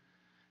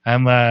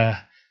 I'm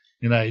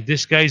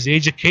this guy's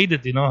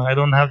educated. I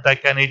don't have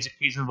that kind of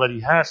education, but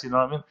he has. You know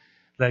what I mean?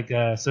 Like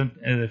some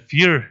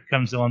fear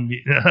comes on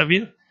me. You know what I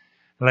mean?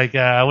 Like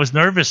I was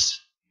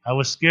nervous. I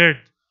was scared.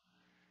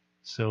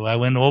 So I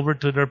went over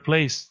to their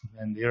place,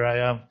 and here I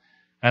am.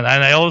 And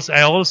I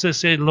also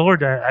said,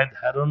 "Lord, I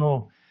don't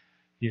know.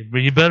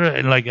 You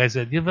better," like I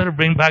said, "you better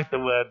bring back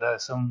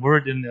some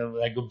word." And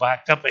I go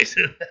back up. I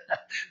said,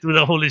 through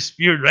the Holy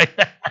Spirit, right?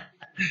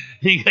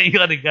 you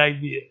got to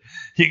guide me.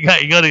 You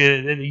got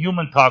to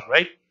human talk,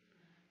 right?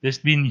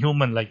 Just being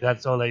human, like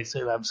that's all I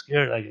said. I'm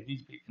scared, like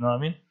these people, you know what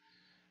I mean?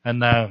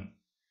 And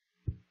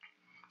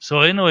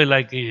so anyway,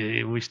 like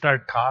we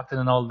start talking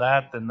and all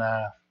that, and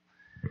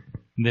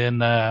then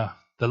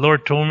the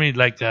Lord told me,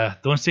 like,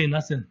 don't say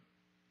nothing,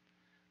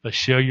 but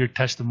share your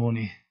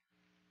testimony.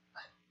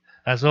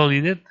 That's all He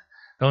did.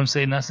 Don't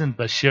say nothing,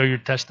 but share your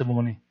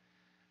testimony.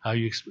 How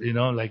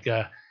like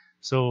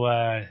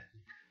so.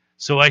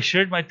 So I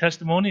shared my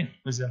testimony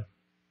with them.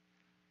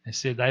 I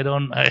said, I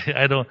don't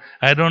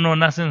know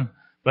nothing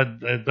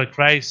but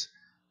Christ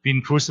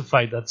being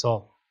crucified. That's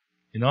all.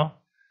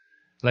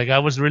 Like I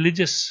was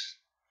religious.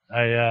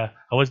 I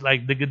was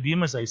like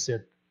Nicodemus. I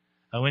said,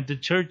 I went to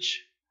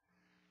church.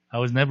 I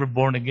was never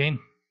born again.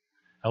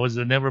 I was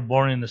never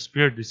born in the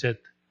Spirit. He said,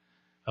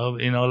 oh,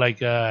 like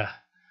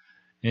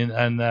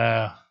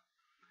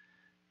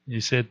he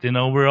said,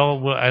 we're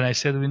all. And I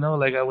said,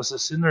 like I was a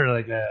sinner.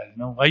 Like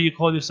why you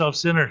call yourself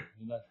sinner?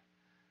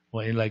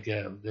 Well, like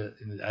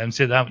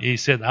he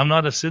said, I'm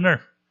not a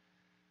sinner.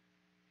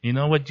 You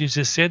know what you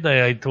just said?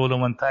 I told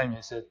him one time.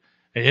 I said,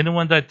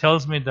 anyone that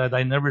tells me that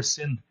I never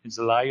sinned is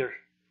a liar.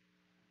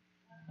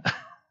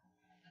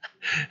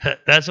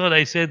 That's what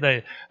I said.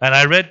 And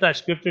I read that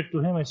scripture to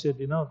him. I said,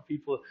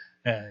 people,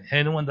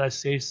 anyone that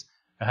says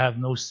I have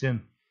no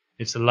sin,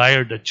 it's a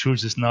liar. The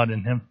truth is not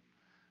in him.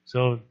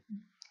 So,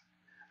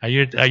 are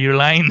you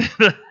lying?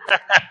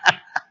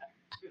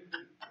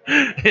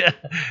 Yeah,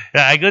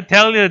 I could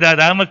tell you that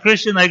I'm a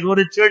Christian. I go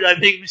to church. I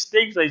make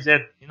mistakes. I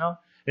said,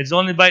 it's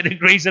only by the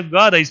grace of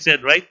God. I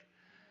said, right?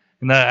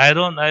 I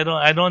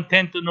don't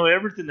tend to know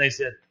everything. I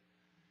said,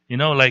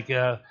 like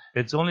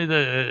it's only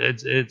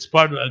it's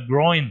part of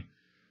growing.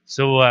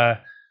 So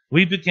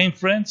we became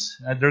friends,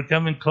 and they're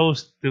coming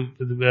close to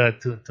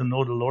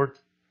know the Lord.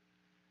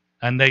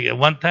 And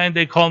one time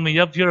they called me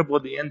up here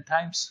about the end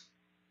times.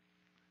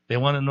 They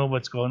want to know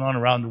what's going on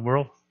around the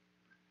world.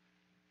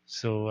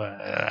 So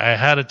I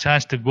had a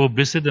chance to go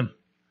visit them.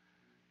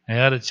 I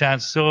had a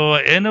chance. So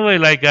anyway,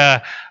 like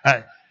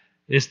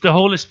it's the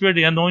Holy Spirit,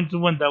 the Anointed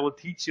One, that will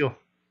teach you.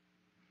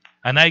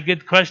 And I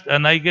get questions,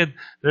 and I get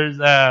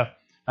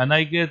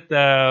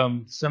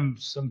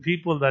some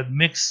people that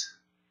mix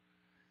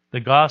the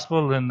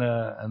gospel and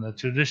the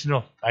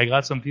traditional. I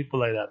got some people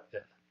like that. Yeah.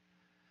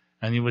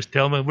 And he was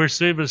telling me we're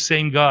serving the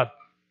same God.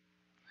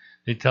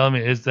 They tell me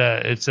it's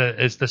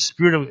the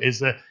spirit of it's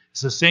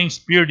the same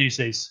spirit. He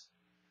says,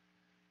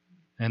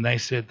 and I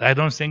said I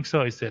don't think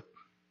so. I said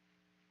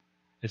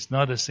it's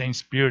not the same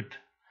spirit.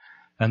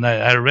 And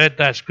I read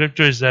that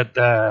scriptures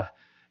that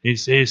it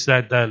says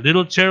that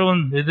little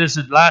children, it is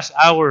the last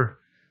hour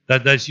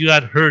that as you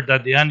had heard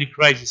that the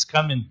Antichrist is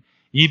coming.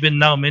 Even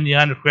now, many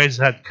Antichrists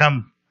had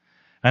come,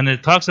 and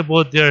it talks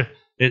about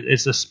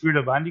it's the spirit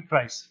of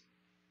Antichrist.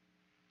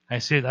 I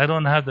said I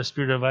don't have the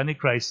spirit of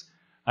Antichrist.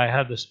 I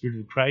have the spirit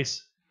of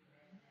Christ.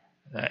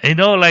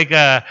 Like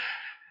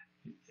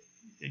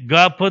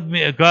God put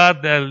me in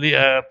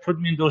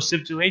those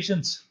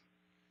situations.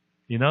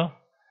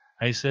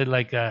 I said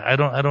like I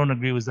don't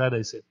agree with that.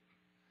 I said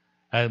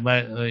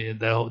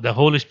the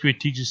Holy Spirit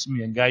teaches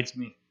me and guides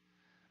me.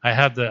 I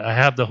have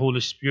the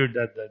Holy Spirit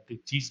that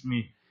teaches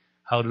me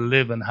how to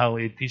live and how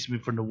it teaches me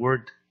from the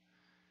Word.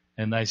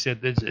 And I said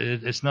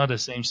it's not the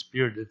same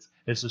spirit.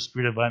 It's the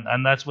spirit of,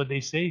 and that's what they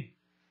say.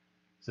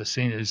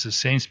 It's the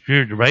same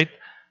spirit, right?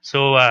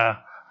 So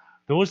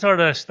those are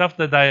the stuff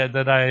that I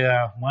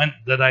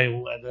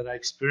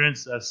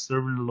experienced as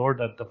serving the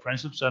Lord at the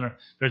Friendship Center.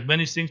 There's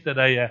many things that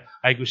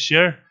I could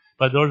share,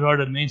 but those are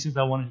the main things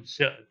I want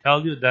to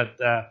tell you.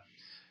 That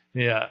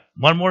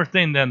one more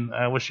thing. Then we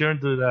were sharing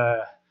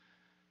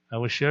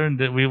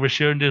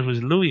this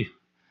with Louis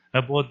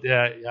about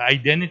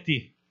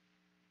identity.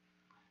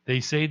 They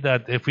say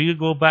that if we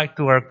go back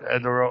to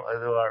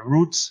our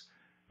roots,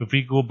 if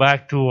we go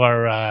back to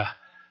our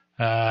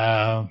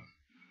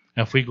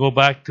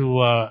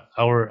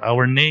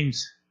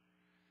names,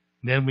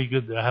 then we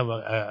could have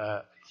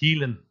a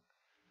healing.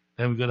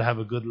 Then we're gonna have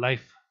a good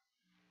life.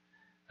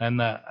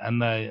 And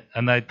I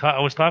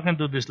was talking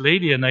to this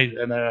lady, and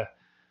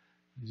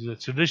she's a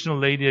traditional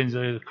lady, and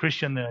she's a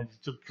Christian.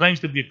 She claims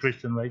to be a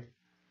Christian, right?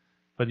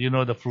 But you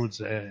know the fruits.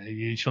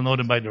 You shall know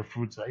them by their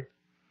fruits, right?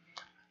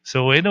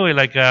 So anyway,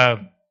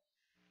 I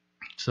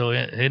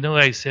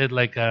said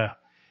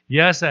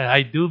yes,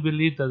 I do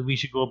believe that we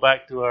should go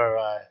back to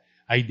our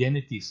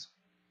identities.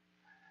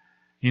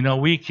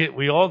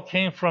 We all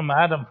came from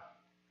Adam.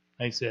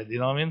 I said, you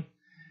know what I mean?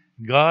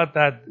 God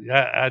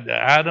had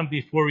Adam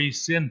before he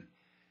sinned.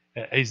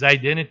 His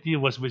identity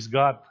was with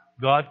God.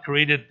 God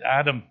created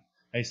Adam.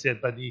 I said,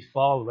 but he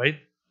fell, right?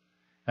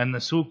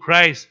 And through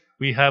Christ,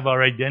 we have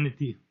our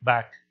identity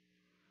back.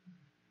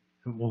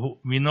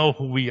 We know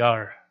who we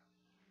are.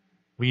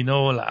 We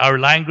know our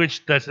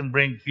language doesn't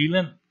bring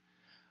healing.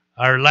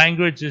 Our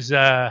language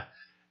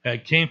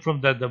came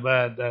from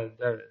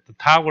the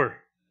tower.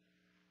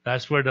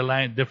 That's where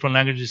the different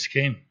languages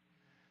came.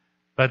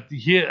 But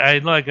here,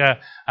 I'm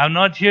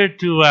not here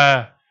to.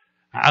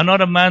 I'm not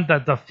a man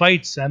that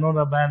fights. I'm not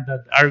a man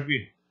that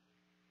argues.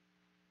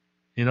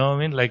 You know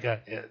what I mean?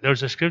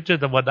 There's a scripture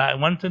that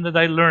one thing that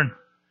I learned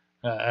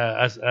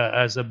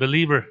as a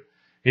believer,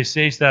 it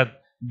says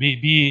that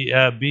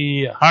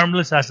be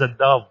harmless as a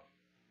dove.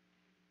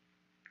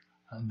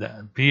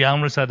 Be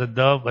harmless as a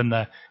dove,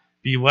 and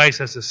be wise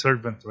as a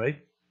serpent, right?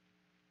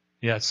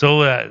 Yeah.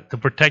 So to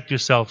protect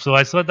yourself. So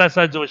I thought I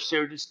would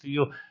share this to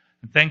you.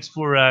 And thanks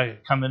for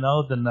coming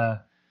out and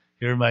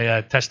hear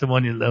my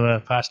testimony,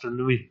 Pastor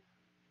Louis.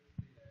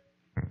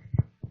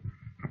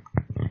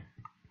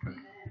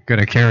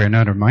 Gonna carry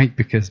another mic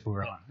because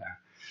we're on.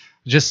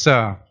 Just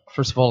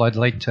first of all, I'd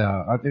like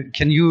to.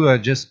 Can you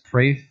just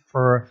pray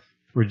for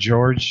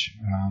George?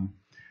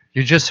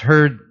 You just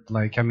heard,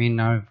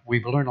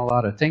 we've learned a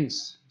lot of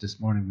things this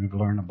morning. We've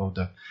learned about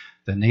the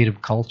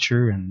native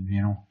culture, and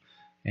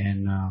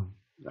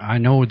I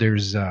know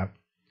there's a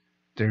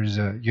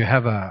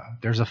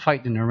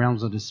fight in the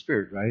realms of the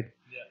spirit, right?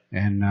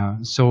 Yeah.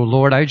 And so,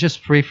 Lord, I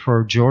just pray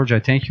for George. I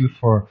thank you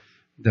for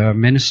the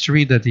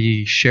ministry that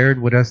he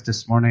shared with us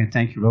this morning. I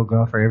thank you, Lord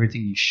God, for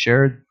everything he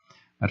shared.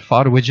 And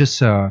Father, we just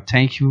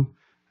thank you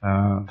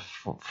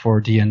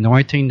for the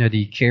anointing that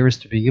he carries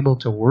to be able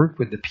to work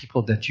with the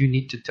people that you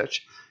need to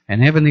touch.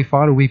 And Heavenly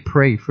Father, we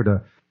pray for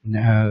the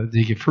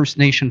First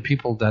Nation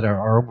people that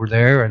are over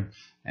there,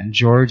 and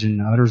George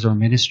and others are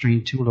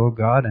ministering to, Lord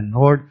God. And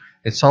Lord,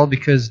 it's all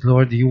because,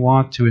 Lord, you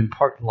want to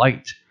impart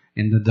light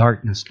in the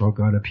darkness, Lord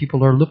God, that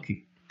people are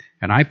looking.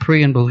 And I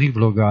pray and believe,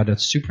 Lord God,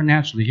 that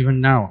supernaturally, even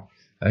now,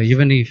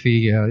 even if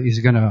he is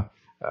going to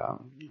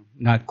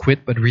not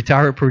quit but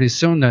retire pretty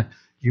soon, that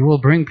you will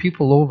bring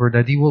people over,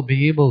 that you will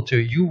be able,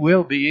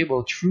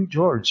 through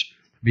George,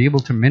 be able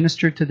to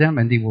minister to them,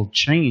 and they will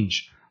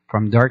change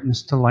from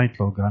darkness to light,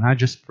 Lord God. And I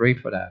just pray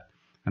for that,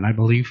 and I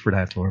believe for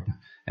that, Lord.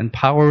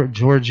 Empower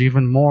George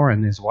even more,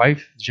 and his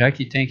wife,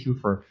 Jackie. Thank you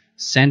for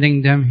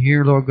sending them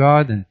here, Lord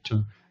God, and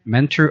to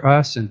mentor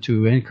us and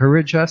to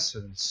encourage us.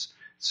 And it's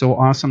so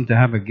awesome to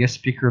have a guest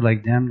speaker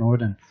like them,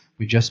 Lord, and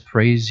we just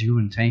praise you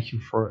and thank you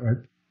for it.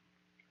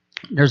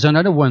 There's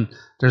another one.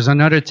 There's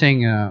another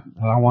thing I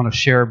want to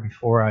share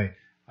before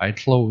I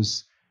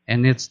close,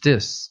 and it's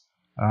this.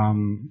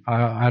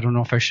 I don't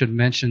know if I should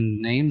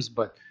mention names,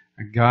 but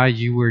a guy,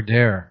 you were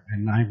there,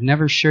 and I've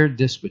never shared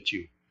this with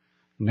you.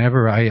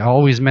 Never. I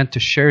always meant to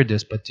share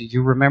this, but do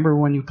you remember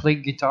when you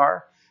played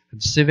guitar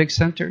at the Civic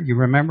Center? You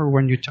remember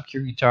when you took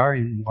your guitar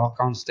and walk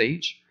on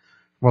stage?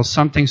 Well,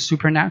 something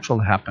supernatural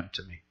happened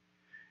to me.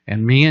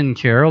 And me and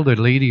Carol, the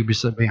lady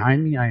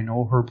behind me, I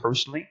know her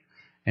personally,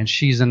 and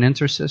she's an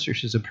intercessor.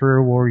 She's a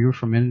prayer warrior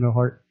from in the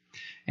heart.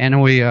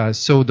 Anyway,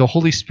 so the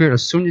Holy Spirit,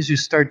 as soon as you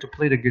start to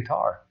play the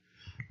guitar,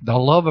 the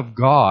love of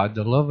God,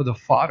 the love of the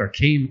Father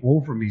came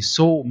over me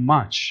so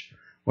much,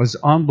 was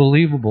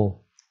unbelievable.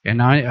 And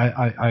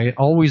I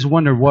always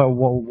wonder,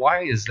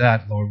 why is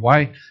that, Lord?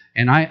 Why?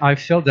 And I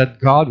felt that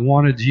God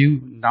wanted you.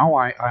 Now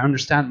I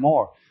understand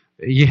more.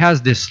 He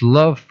has this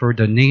love for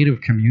the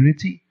Native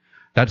community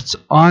that's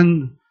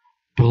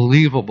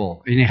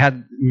unbelievable. And he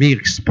had me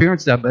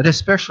experience that, but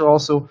especially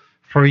also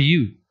for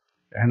you.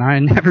 And I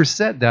never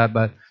said that,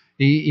 but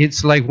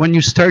it's like when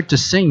you start to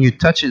sing, you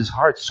touch his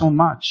heart so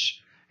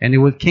much. And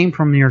it came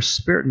from your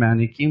spirit, man.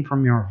 It came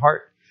from your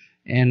heart.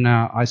 And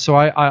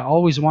I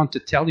always want to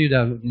tell you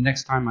that the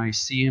next time I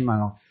see him,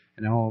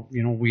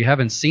 we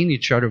haven't seen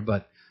each other,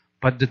 but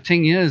the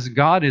thing is,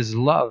 God is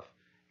love,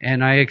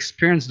 and I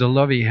experienced the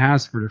love He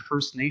has for the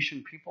First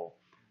Nation people.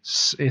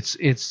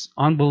 It's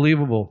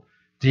unbelievable,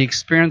 the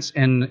experience.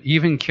 And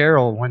even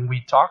Carol, when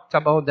we talked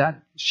about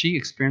that, she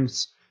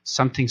experienced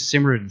something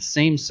similar at the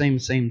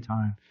same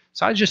time.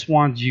 So I just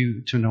want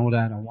you to know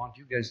that. I want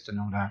you guys to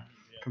know that.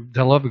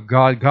 The love of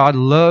God. God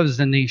loves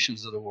the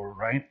nations of the world,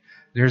 right?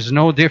 There's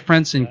no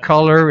difference in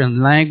color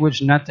and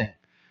language, nothing.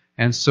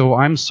 And so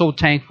I'm so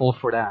thankful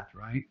for that,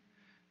 right?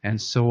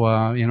 And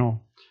so,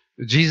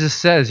 Jesus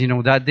says,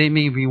 that they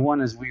may be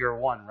one as we are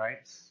one, right?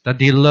 That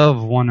they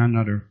love one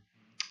another.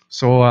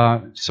 So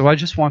I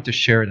just want to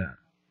share that.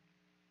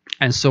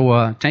 And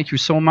so thank you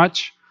so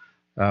much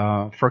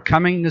for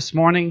coming this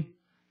morning.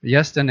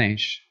 Yes,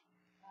 Dinesh.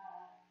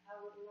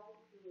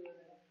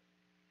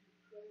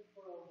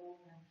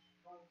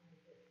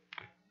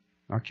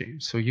 Okay,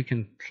 so you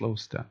can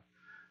close that.